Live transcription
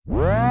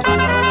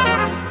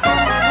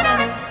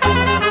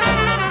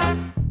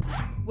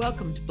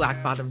Welcome to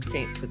Black Bottom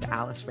Saints with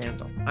Alice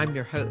Randall. I'm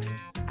your host,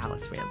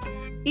 Alice Randall.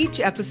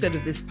 Each episode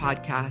of this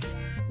podcast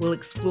will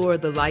explore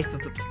the life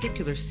of a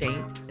particular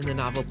saint in the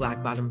novel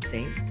Black Bottom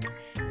Saints,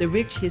 the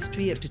rich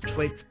history of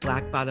Detroit's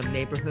Black Bottom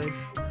neighborhood,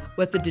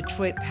 what the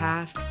Detroit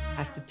past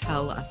has to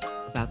tell us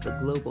about the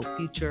global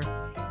future,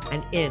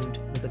 and end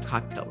with a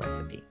cocktail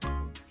recipe.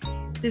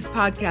 This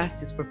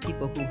podcast is for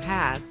people who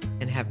have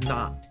and have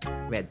not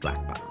read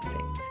Black Bottom Saints.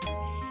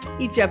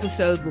 Each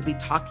episode will be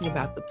talking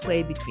about the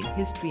play between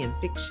history and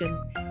fiction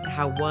and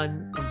how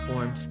one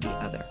informs the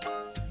other.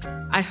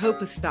 I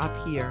hope a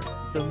stop here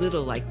is a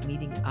little like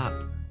meeting up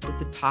with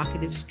the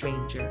talkative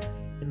stranger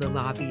in the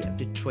lobby of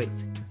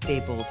Detroit's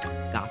fabled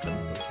Gotham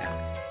Hotel.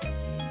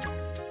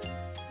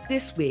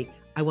 This week,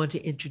 I want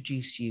to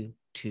introduce you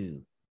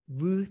to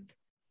Ruth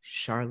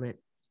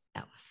Charlotte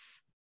Ellis.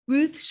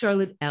 Ruth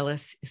Charlotte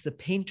Ellis is the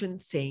patron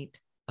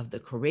saint of the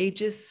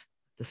courageous,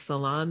 the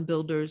salon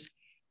builders,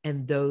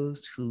 and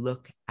those who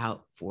look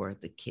out for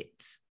the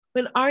kids.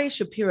 When Ari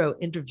Shapiro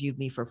interviewed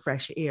me for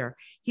Fresh Air,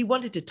 he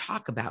wanted to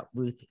talk about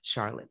Ruth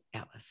Charlotte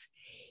Ellis.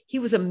 He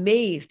was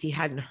amazed he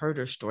hadn't heard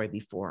her story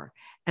before,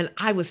 and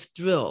I was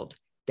thrilled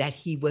that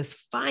he was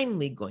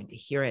finally going to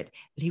hear it,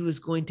 and he was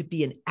going to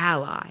be an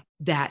ally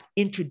that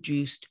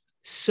introduced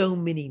so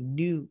many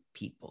new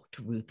people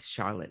to Ruth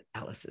Charlotte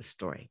Ellis's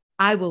story.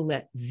 I will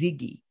let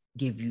Ziggy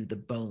give you the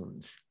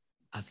bones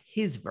of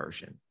his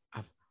version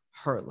of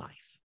her life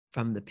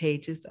from the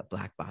pages of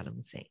Black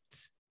Bottom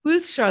Saints.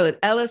 Ruth Charlotte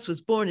Ellis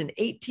was born in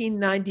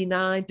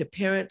 1899 to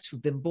parents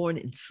who'd been born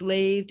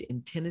enslaved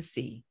in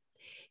Tennessee.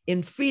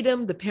 In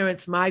freedom, the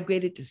parents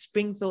migrated to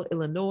Springfield,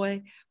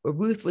 Illinois, where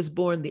Ruth was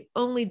born the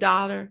only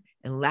daughter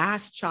and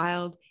last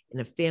child in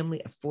a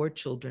family of 4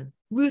 children.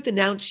 Ruth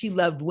announced she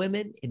loved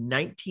women in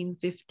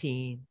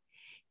 1915.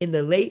 In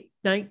the late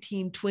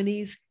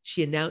 1920s,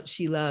 she announced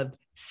she loved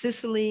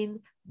Cicelyne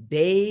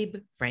Babe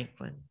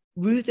Franklin.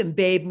 Ruth and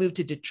Babe moved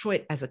to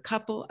Detroit as a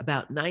couple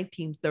about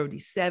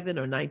 1937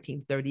 or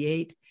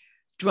 1938,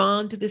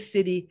 drawn to the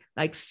city,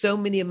 like so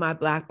many of my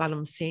Black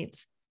Bottom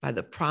Saints, by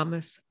the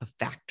promise of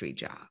factory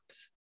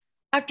jobs.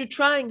 After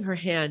trying her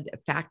hand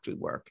at factory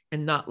work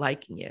and not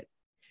liking it,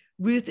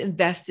 Ruth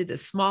invested a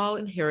small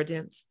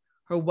inheritance.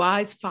 Her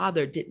wise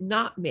father did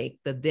not make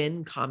the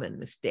then common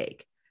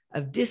mistake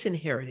of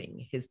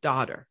disinheriting his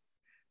daughter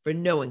for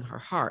knowing her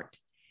heart,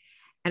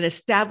 and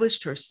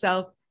established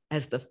herself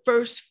as the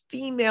first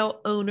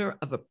female owner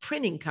of a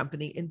printing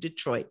company in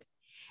Detroit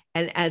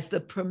and as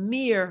the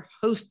premier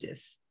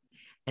hostess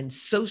and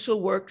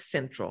social work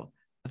central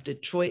of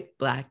Detroit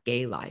Black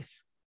gay life.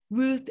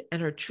 Ruth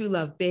and her true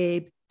love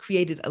Babe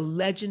created a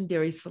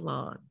legendary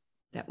salon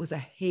that was a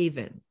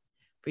haven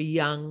for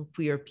young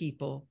queer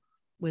people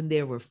when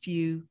there were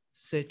few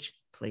such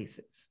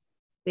places.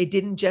 They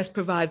didn't just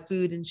provide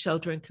food and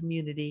shelter and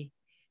community.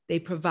 They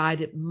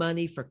provided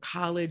money for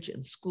college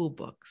and school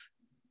books.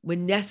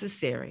 When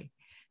necessary,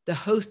 the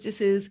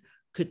hostesses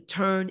could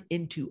turn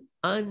into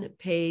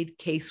unpaid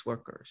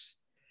caseworkers.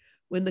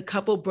 When the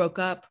couple broke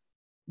up,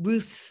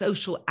 Ruth's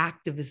social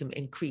activism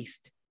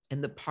increased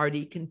and the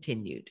party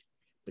continued,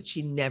 but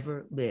she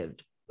never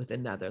lived with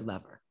another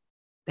lover.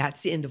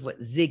 That's the end of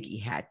what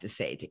Ziggy had to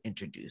say to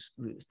introduce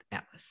Ruth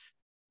Ellis.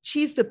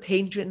 She's the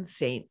patron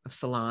saint of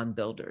salon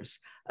builders.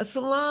 A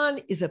salon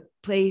is a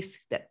place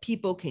that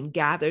people can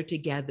gather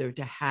together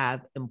to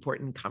have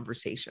important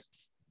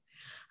conversations.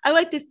 I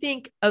like to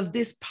think of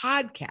this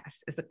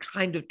podcast as a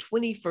kind of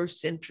 21st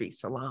century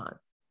salon.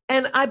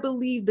 And I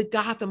believe the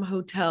Gotham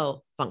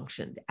Hotel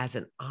functioned as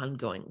an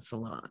ongoing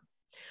salon.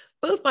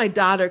 Both my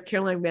daughter,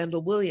 Caroline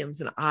Randall Williams,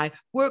 and I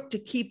work to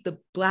keep the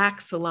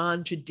Black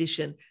salon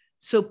tradition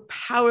so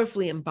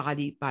powerfully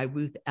embodied by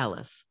Ruth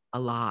Ellis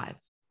alive.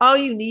 All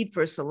you need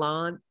for a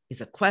salon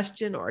is a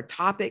question or a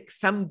topic,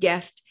 some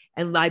guest,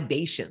 and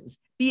libations,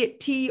 be it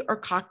tea or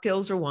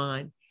cocktails or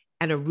wine,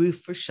 and a roof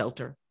for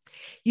shelter.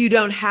 You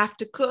don't have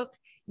to cook.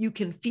 You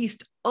can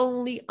feast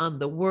only on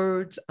the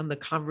words, on the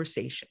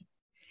conversation.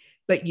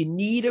 But you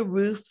need a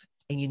roof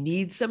and you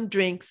need some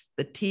drinks,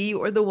 the tea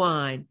or the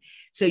wine,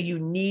 so you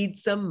need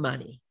some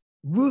money.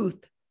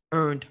 Ruth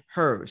earned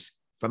hers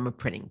from a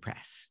printing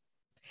press.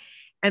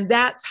 And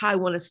that's how I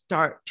want to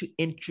start to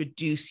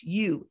introduce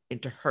you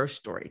into her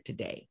story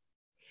today.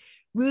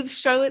 Ruth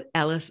Charlotte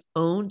Ellis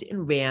owned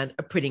and ran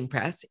a printing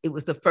press. It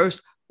was the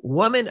first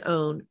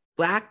woman-owned,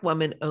 Black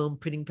woman-owned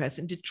printing press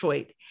in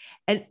Detroit.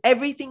 And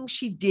everything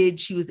she did,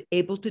 she was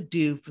able to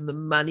do from the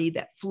money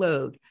that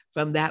flowed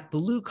from that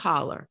blue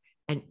collar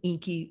and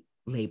inky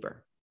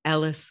labor.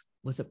 Ellis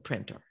was a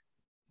printer.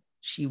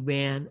 She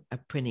ran a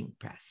printing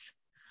press.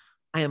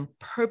 I am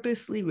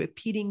purposely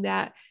repeating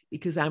that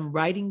because I'm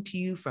writing to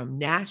you from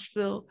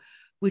Nashville,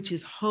 which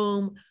is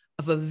home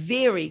of a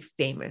very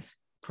famous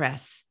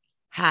press,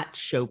 Hat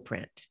Show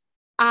Print.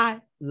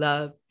 I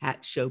love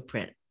Hat Show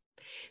Print.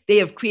 They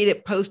have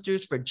created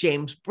posters for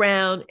James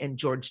Brown and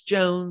George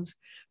Jones,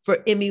 for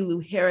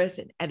Emmylou Harris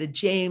and Etta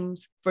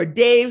James, for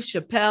Dave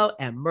Chappelle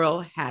and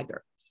Merle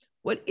Haggard.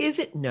 What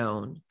isn't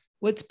known,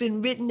 what's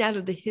been written out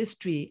of the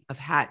history of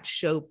Hat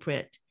Show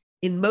Print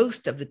in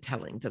most of the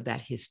tellings of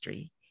that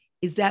history,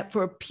 is that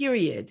for a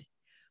period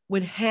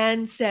when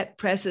handset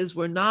presses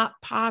were not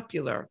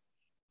popular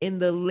in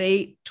the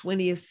late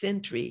 20th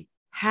century,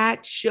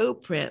 hat show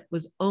print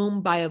was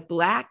owned by a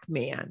Black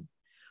man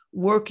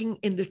working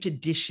in the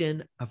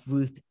tradition of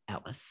Ruth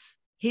Ellis.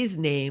 His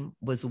name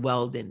was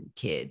Weldon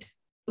Kidd.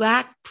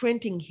 Black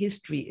printing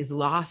history is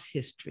lost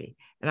history,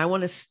 and I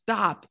want to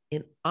stop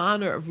in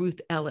honor of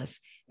Ruth Ellis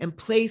and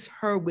place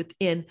her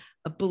within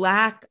a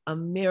Black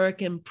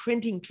American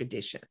printing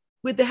tradition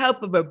with the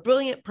help of a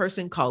brilliant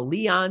person called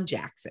Leon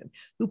Jackson,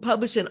 who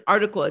published an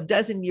article a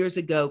dozen years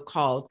ago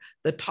called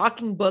The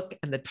Talking Book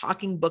and the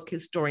Talking Book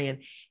Historian,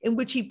 in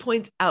which he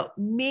points out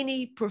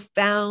many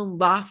profound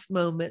lost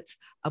moments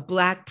of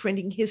Black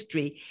printing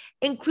history,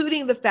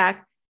 including the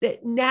fact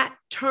that Nat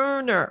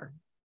Turner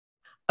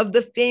of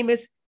the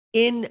famous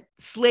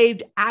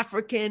Enslaved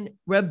African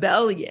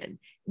Rebellion,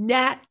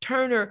 Nat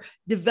Turner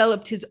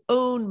developed his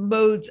own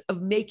modes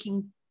of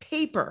making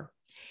paper,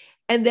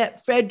 and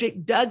that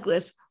Frederick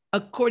Douglass,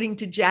 according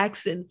to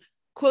Jackson,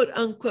 quote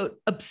unquote,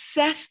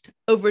 obsessed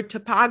over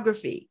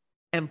typography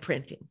and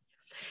printing.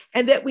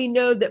 And that we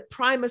know that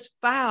Primus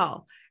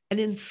Fowle, an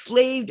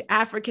enslaved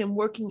African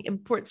working in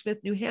Portsmouth,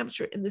 New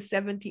Hampshire in the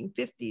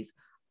 1750s,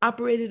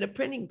 operated a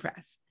printing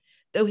press,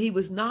 though he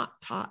was not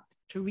taught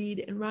to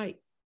read and write.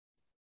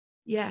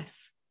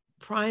 Yes,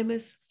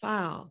 Primus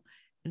Fowle,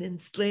 an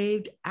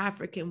enslaved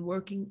African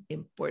working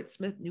in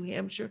Portsmouth, New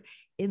Hampshire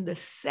in the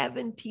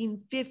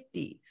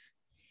 1750s,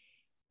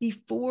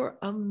 before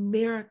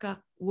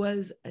America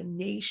was a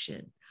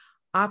nation,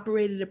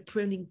 operated a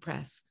printing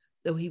press,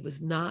 though he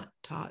was not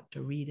taught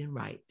to read and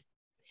write.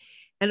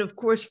 And of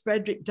course,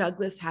 Frederick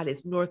Douglass had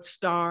his North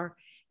Star,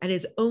 and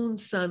his own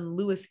son,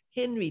 Lewis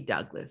Henry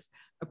Douglass,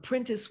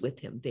 apprenticed with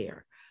him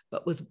there,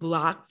 but was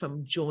blocked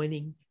from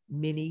joining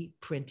many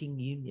printing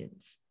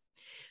unions.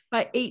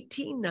 By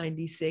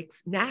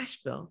 1896,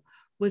 Nashville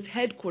was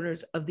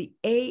headquarters of the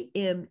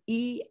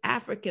AME,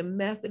 African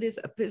Methodist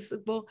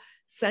Episcopal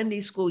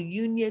Sunday School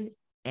Union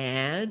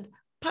and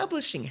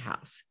Publishing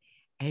House.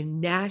 And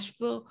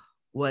Nashville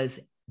was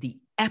the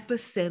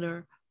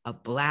epicenter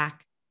of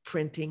Black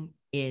printing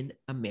in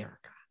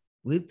America.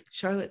 Ruth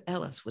Charlotte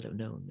Ellis would have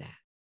known that.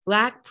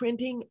 Black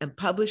printing and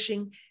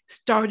publishing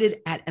started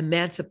at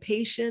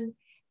emancipation,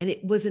 and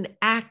it was an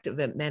act of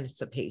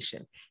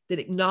emancipation that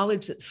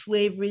acknowledged that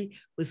slavery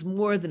was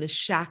more than a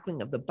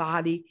shackling of the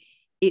body.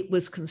 It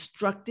was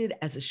constructed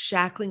as a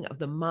shackling of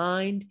the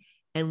mind,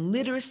 and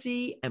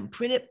literacy and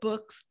printed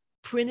books,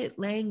 printed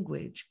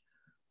language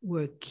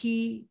were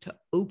key to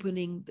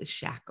opening the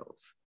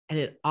shackles. And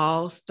it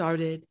all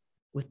started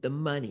with the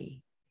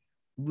money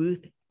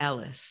Ruth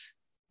Ellis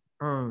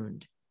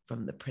earned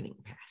from the printing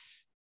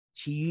press.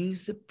 She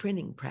used the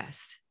printing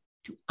press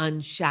to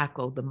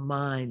unshackle the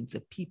minds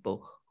of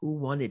people who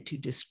wanted to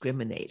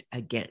discriminate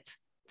against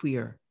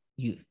queer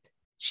youth.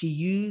 She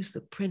used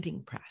the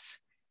printing press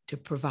to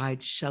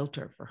provide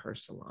shelter for her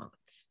salons.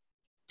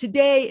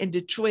 Today in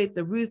Detroit,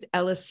 the Ruth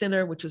Ellis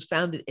Center, which was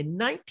founded in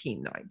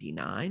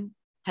 1999,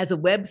 has a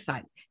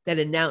website that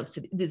announced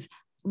that it is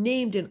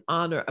named in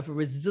honor of a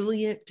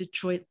resilient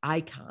Detroit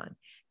icon,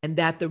 and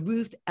that the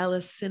Ruth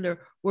Ellis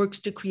Center works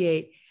to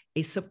create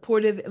a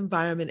supportive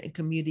environment and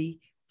community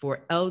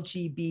for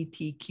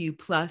LGBTQ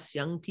plus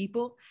young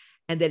people,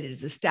 and that it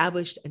has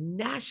established a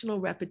national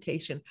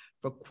reputation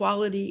for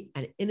quality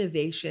and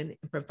innovation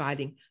in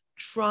providing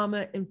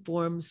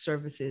trauma-informed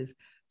services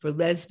for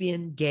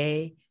lesbian,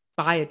 gay,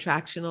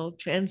 bi-attractional,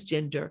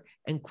 transgender,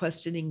 and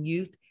questioning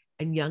youth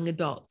and young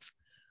adults,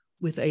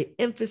 with an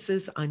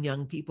emphasis on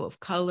young people of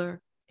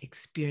color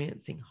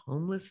experiencing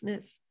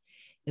homelessness,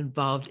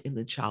 involved in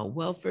the child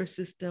welfare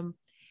system,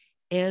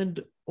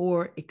 and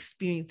or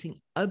experiencing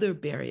other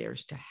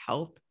barriers to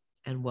health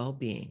and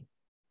well-being.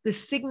 The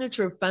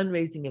signature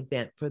fundraising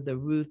event for the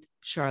Ruth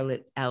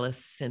Charlotte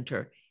Ellis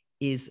Center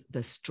is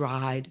the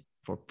Stride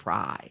for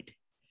Pride,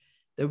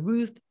 the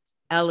Ruth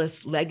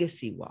Ellis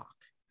Legacy Walk.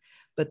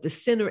 But the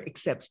center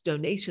accepts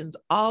donations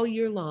all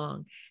year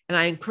long, and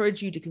I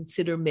encourage you to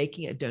consider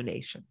making a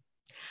donation.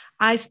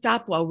 I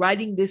stopped while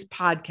writing this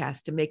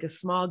podcast to make a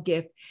small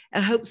gift,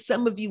 and hope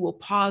some of you will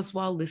pause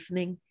while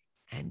listening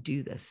and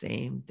do the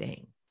same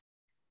thing.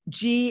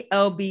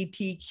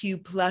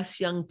 GLBTQ plus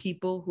young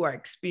people who are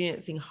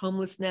experiencing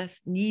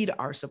homelessness need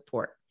our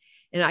support.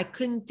 And I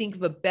couldn't think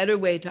of a better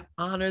way to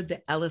honor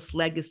the Ellis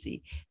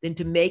legacy than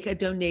to make a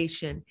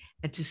donation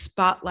and to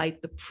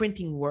spotlight the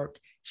printing work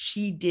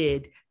she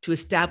did to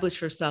establish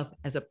herself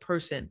as a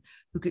person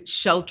who could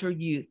shelter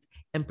youth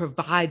and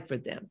provide for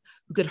them,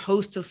 who could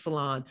host a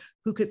salon,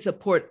 who could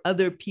support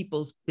other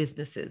people's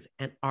businesses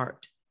and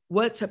art.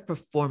 What's a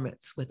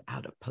performance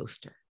without a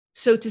poster?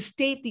 So to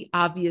state the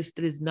obvious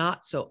that is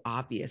not so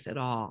obvious at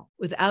all,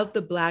 without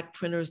the Black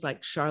printers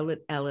like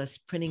Charlotte Ellis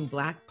printing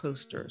Black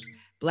posters,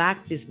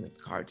 Black business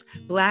cards,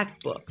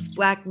 Black books,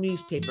 Black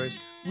newspapers,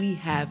 we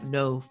have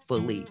no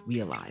fully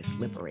realized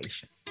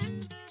liberation.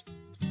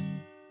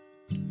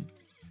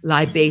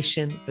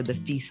 Libation for the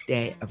feast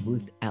day of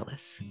Ruth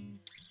Ellis.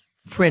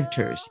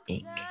 Printers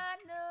Ink.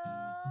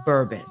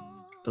 Bourbon,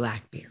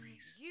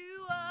 blackberries.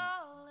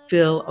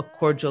 Fill a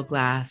cordial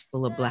glass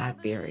full of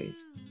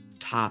blackberries,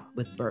 top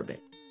with bourbon.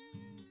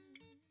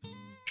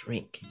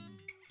 Drink.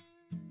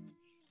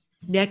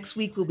 Next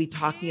week, we'll be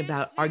talking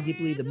about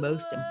arguably the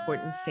most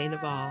important saint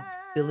of all,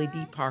 Billy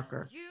D.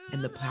 Parker,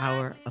 and the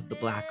power of the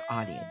Black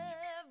audience.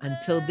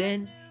 Until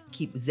then,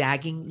 keep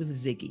zagging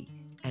with Ziggy,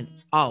 and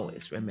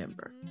always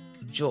remember,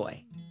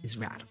 joy is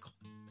radical.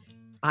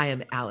 I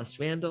am Alice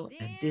Randall,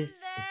 and this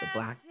is the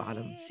Black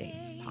Bottom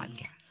Saints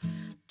podcast.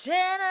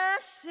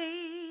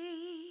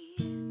 Tennessee.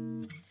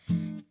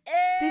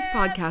 This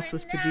podcast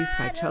was produced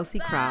by Chelsea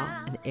Crowell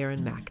and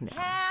Aaron McNally.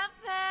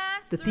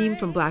 The theme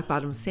from Black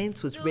Bottom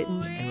Saints was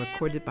written and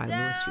recorded by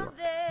Louis York.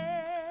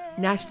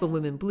 Nashville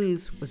Women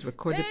Blues was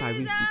recorded by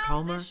Reese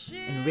Palmer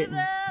and written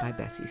by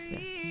Bessie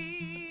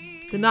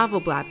Smith. The novel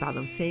Black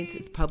Bottom Saints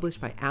is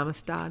published by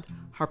Amistad,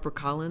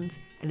 HarperCollins,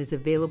 and is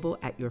available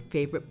at your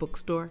favorite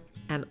bookstore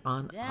and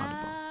on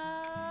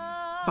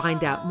Audible.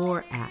 Find out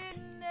more at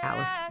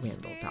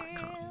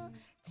AliceRandall.com.